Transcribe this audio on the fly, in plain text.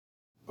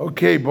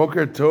Okay,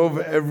 Boker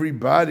Tov,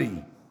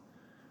 everybody.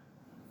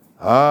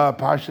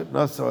 Parshat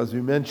Naso, as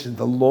we mentioned,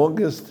 the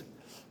longest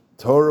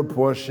Torah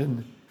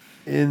portion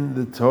in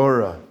the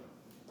Torah.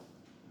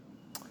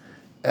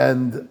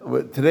 And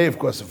today, of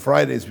course, on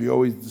Fridays, we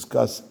always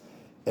discuss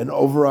an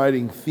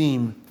overriding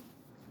theme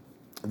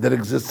that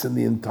exists in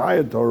the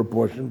entire Torah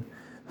portion,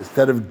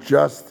 instead of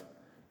just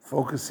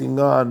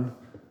focusing on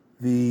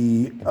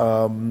the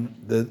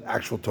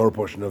actual Torah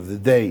portion of the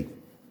day.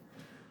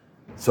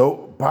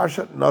 So,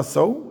 Parshat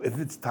Naso, if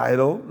its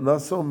title,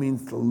 Naso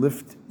means to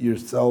lift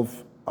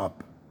yourself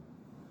up.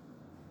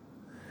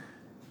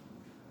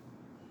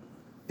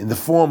 In the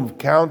form of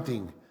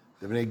counting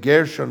the Bnei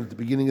Gershon at the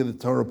beginning of the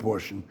Torah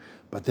portion.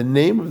 But the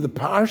name of the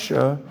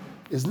Parsha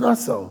is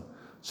Naso.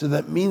 So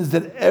that means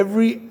that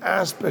every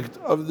aspect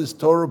of this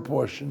Torah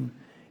portion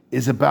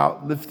is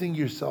about lifting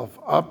yourself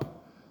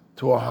up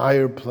to a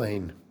higher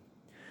plane.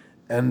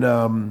 And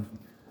I'm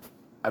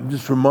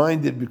just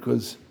reminded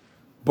because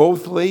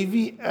both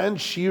Levi and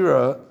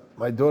Shira,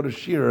 my daughter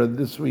Shira,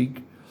 this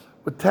week,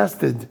 were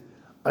tested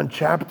on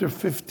chapter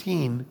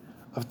 15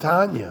 of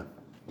Tanya.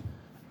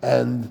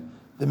 And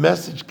the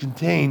message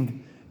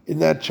contained in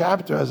that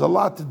chapter has a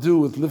lot to do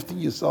with lifting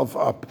yourself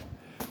up,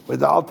 where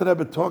the Alter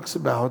Rebbe talks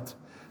about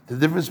the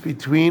difference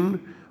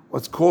between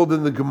what's called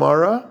in the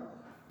Gemara,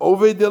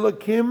 Oved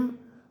Elokim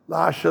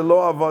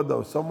La'ashelo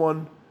Avado,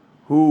 someone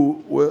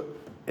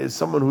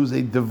who's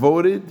a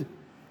devoted,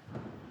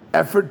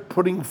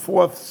 effort-putting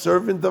forth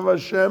servant of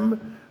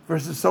Hashem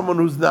versus someone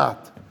who's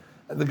not.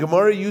 And the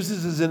Gemara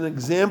uses as an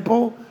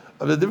example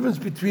of the difference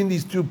between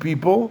these two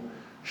people,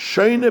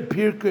 someone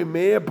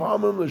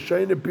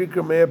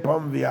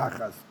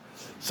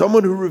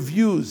who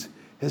reviews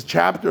his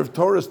chapter of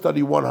Torah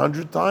study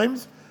 100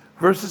 times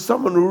versus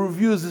someone who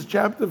reviews his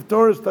chapter of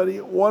Torah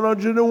study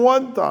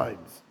 101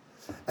 times.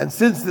 And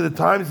since the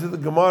times of the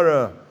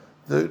Gemara,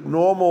 the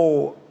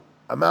normal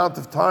amount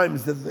of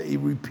times that they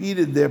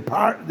repeated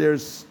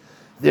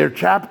their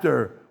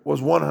chapter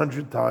was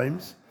 100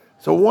 times,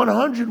 so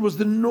 100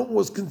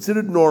 was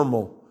considered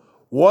normal.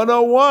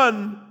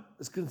 101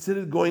 is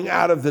considered going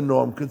out of the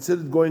norm,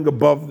 considered going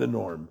above the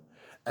norm.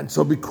 And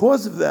so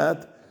because of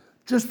that,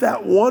 just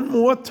that one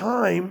more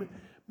time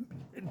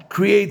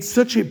creates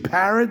such a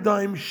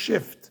paradigm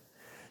shift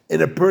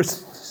in a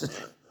person's,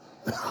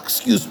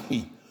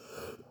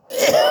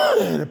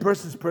 in a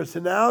person's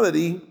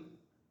personality,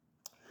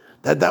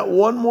 that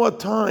one more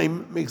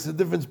time makes the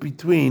difference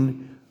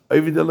between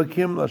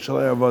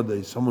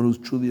someone who's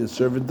truly a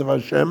servant of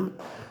Hashem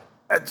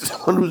and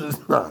someone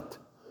who's not.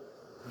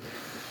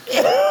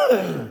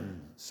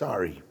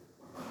 Sorry.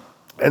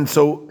 And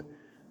so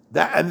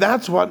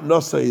that's what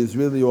Naso is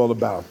really all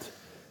about.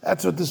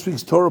 That's what this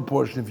week's Torah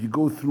portion, if you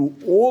go through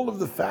all of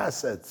the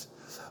facets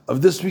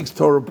of this week's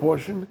Torah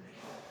portion,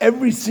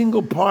 every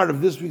single part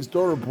of this week's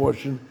Torah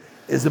portion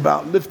is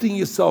about lifting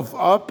yourself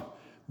up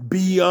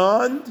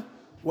beyond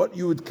what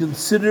you would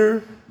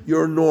consider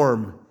your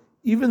norm.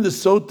 Even the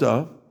story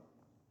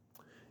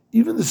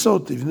of the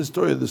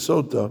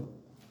Sota,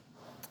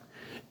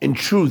 in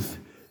truth,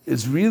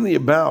 is really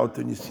about,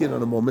 and you see it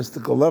on a more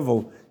mystical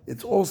level,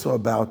 it's also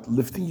about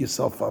lifting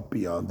yourself up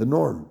beyond the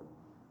norm.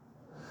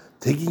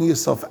 Taking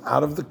yourself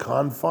out of the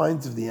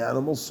confines of the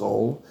animal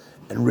soul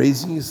and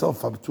raising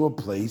yourself up to a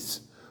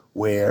place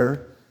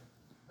where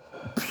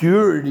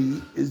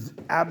purity is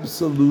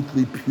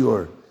absolutely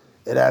pure.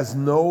 It has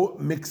no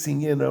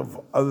mixing in of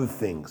other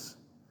things.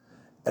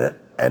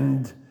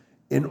 And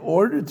in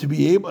order to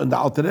be able, and the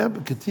Alter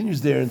Rebbe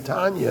continues there in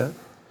Tanya,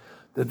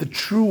 that the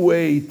true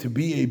way to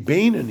be a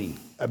Beinani,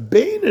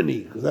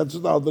 because that's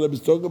what the Alter Rebbe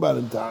is talking about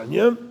in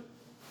Tanya,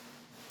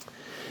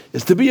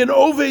 is to be an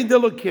Oved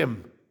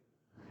Elokim.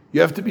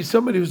 You have to be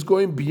somebody who's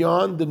going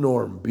beyond the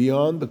norm,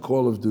 beyond the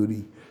call of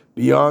duty,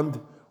 beyond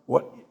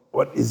what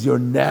is your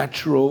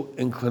natural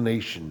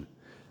inclination.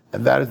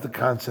 And that is the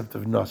concept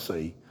of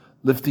Nasai,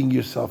 lifting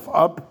yourself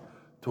up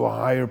to a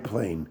higher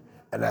plane.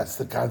 And that's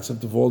the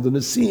concept of all the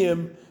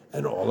Nesiim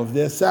and all of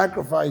their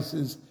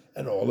sacrifices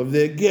and all of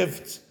their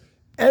gifts.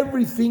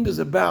 Everything is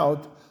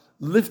about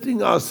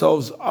lifting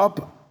ourselves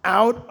up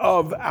out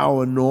of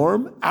our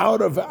norm,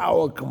 out of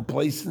our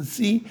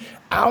complacency,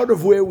 out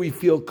of where we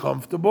feel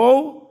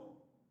comfortable,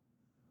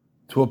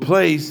 to a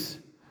place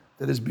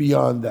that is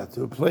beyond that,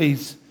 to a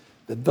place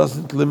that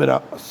doesn't limit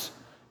us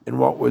in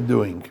what we're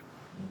doing.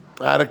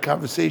 I had a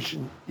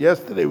conversation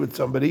yesterday with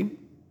somebody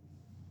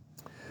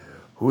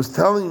who was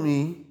telling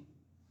me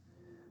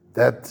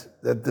that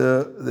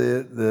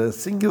the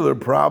singular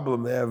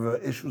problem, they have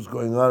issues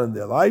going on in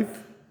their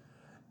life,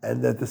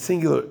 and that the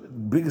singular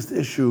biggest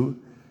issue,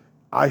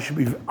 I should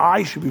be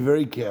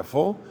very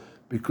careful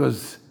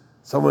because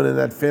someone in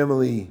that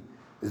family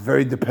is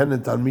very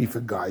dependent on me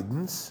for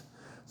guidance.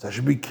 So I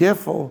should be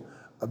careful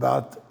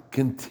about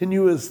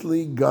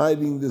continuously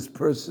guiding this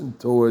person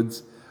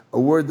towards a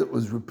word that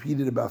was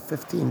repeated about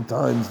 15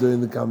 times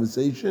during the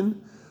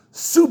conversation,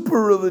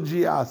 super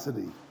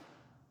religiosity.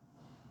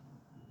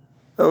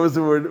 That was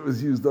the word that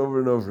was used over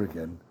and over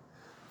again.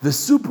 The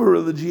super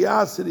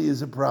religiosity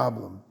is a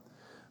problem.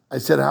 I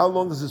said, how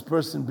long has this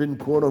person been,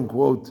 quote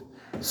unquote,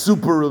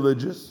 super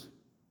religious?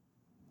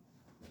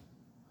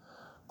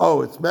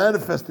 Oh, it's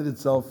manifested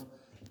itself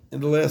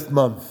in the last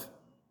month.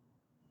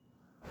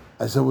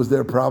 I said, was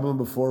there a problem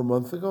before a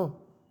month ago?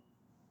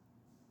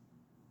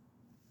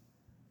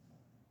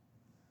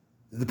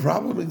 Did the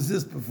problem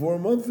exist before a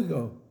month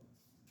ago?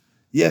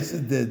 Yes,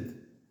 it did.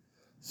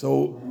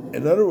 So,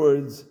 in other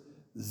words,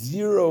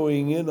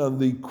 zeroing in on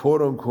the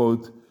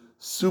quote-unquote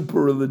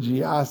super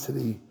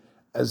religiosity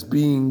as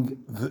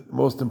being the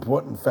most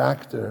important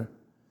factor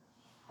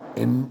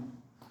in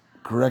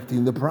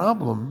correcting the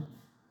problem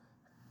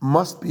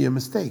must be a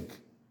mistake.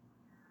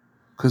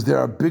 Because there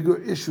are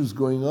bigger issues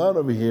going on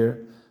over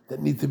here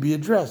that need to be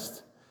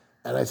addressed.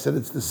 And I said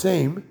it's the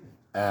same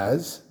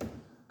as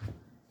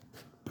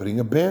putting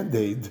a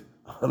Band-Aid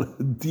on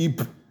a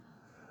deep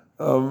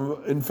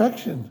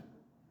infection.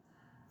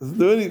 Doesn't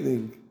do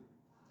anything.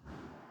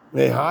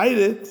 May hide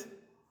it.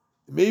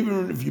 Maybe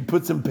if you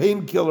put some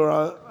painkiller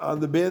on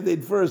the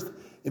Band-Aid first,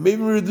 it may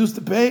even reduce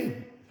the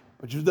pain.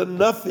 But you've done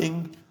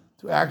nothing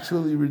to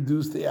actually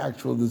reduce the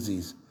actual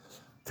disease.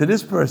 To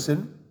this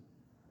person,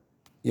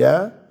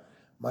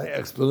 my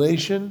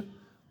explanation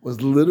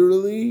was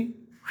literally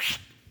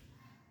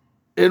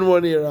in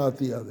one ear, out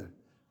the other.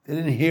 They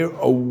didn't hear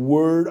a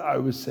word I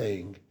was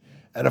saying.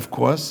 And of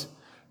course,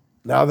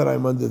 now that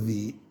I'm under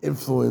the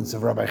influence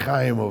of Rabbi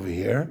Chaim over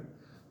here,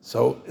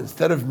 so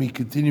instead of me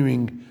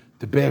continuing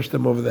to bash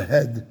them over the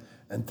head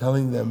and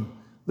telling them,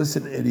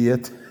 listen,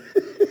 idiot,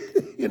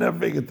 you're not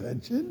paying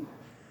attention.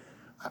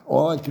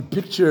 All I could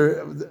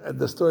picture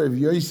the story of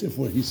Yosef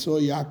where he saw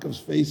Yaakov's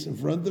face in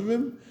front of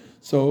him.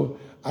 So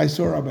I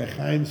saw Rabbi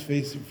Chaim's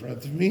face in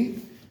front of me,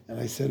 and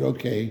I said,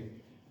 okay,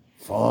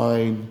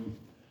 fine.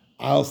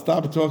 I'll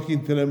stop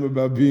talking to them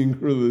about being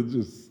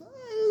religious.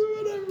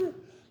 Whatever.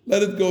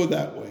 Let it go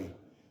that way.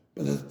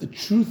 But the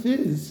truth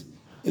is,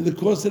 in the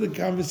course of the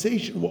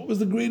conversation, what was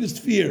the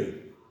greatest fear?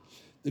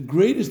 The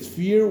greatest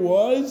fear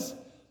was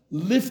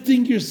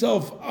lifting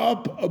yourself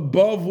up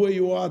above where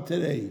you are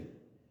today.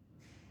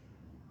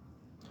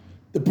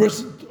 The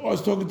person I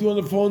was talking to on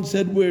the phone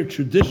said we're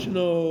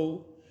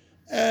traditional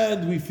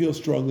and we feel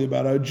strongly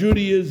about our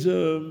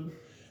Judaism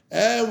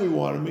and we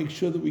want to make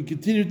sure that we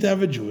continue to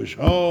have a Jewish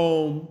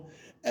home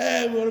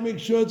and we want to make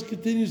sure it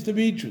continues to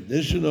be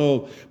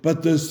traditional.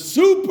 But the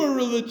super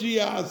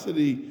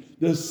religiosity,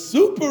 that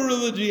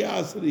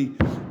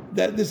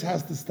this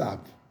has to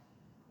stop.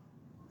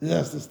 It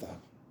has to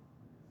stop.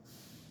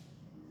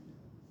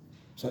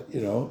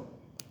 So,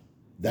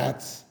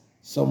 that's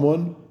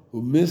someone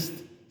who missed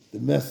the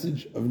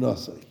message of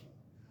Naso.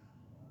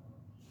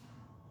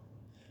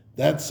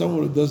 That's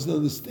someone who doesn't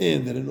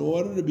understand that in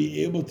order to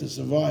be able to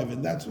survive,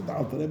 and that's what the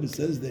Alter Rebbe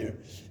says there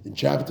in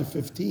chapter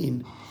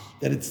 15,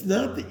 that it's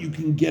not that you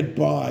can get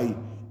by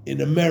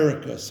in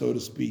America, so to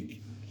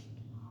speak,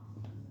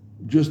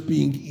 just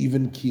being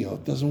even keel.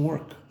 It doesn't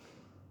work.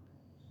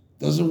 It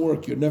doesn't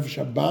work. Your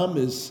Nefesh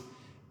Habamis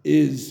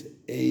is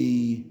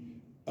a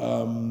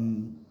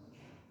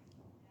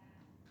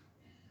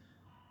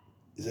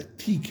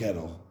tea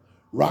kettle,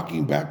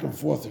 rocking back and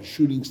forth and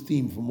shooting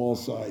steam from all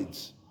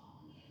sides.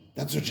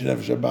 That's what your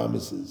Nefesh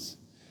Habamis is.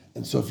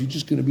 And so if you're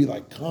just going to be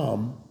like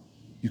calm,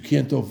 you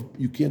can't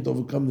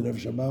overcome the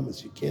Nefesh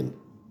Habamis. You can't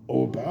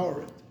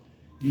overpower it.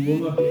 You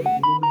will not be able to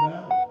win the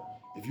battle.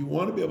 If you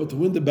want to be able to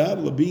win the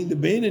battle of being the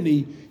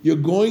Beinoni, you're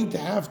going to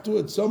have to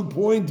at some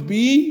point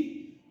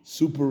be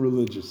super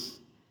religious.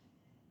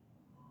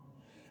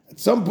 At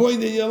some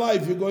point in your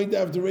life, you're going to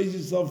have to raise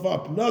yourself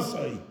up.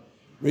 Nasai,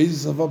 raise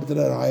yourself up to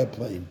that higher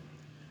plane.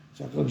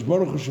 So HaKadosh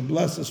Baruch Hu should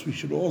bless us. We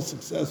should all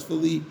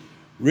successfully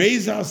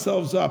raise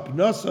ourselves up.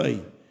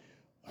 Nasai,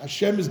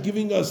 Hashem is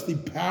giving us the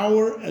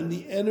power and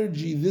the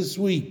energy this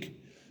week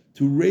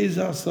to raise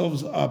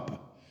ourselves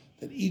up,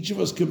 that each of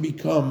us can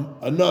become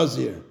a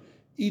Nazir.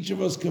 Each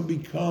of us can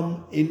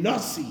become a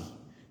Nasi,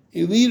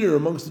 a leader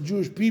amongst the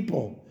Jewish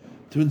people,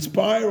 to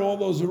inspire all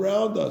those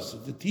around us,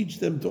 to teach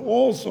them to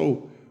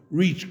also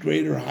reach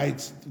greater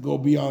heights, to go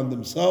beyond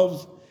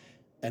themselves.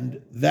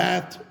 And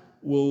that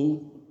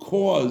will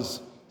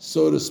cause,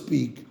 so to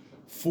speak,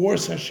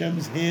 force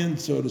Hashem's hand,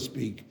 so to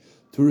speak,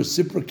 to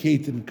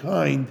reciprocate in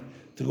kind,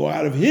 to go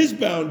out of His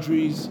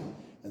boundaries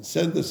and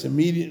send us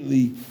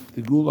immediately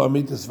to Gula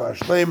Amitas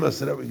Vashlema,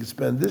 so that we can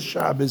spend this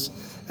Shabbos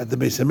at the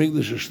Beis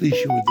Hamikdash Shlishi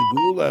with the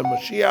Gula and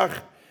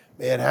Mashiach.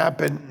 May it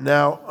happen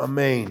now.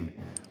 Amen.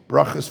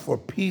 Brachas for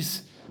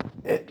peace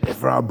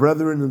for our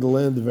brethren in the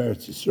land of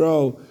Eretz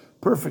Yisrael.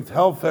 Perfect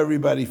health for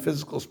everybody,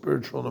 physical,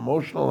 spiritual, and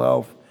emotional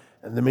health.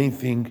 And the main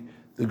thing,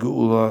 the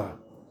Geula,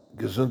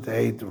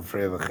 Gesundheit und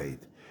Freilichkeit.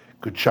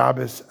 Good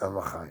Shabbos and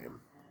L'chaim.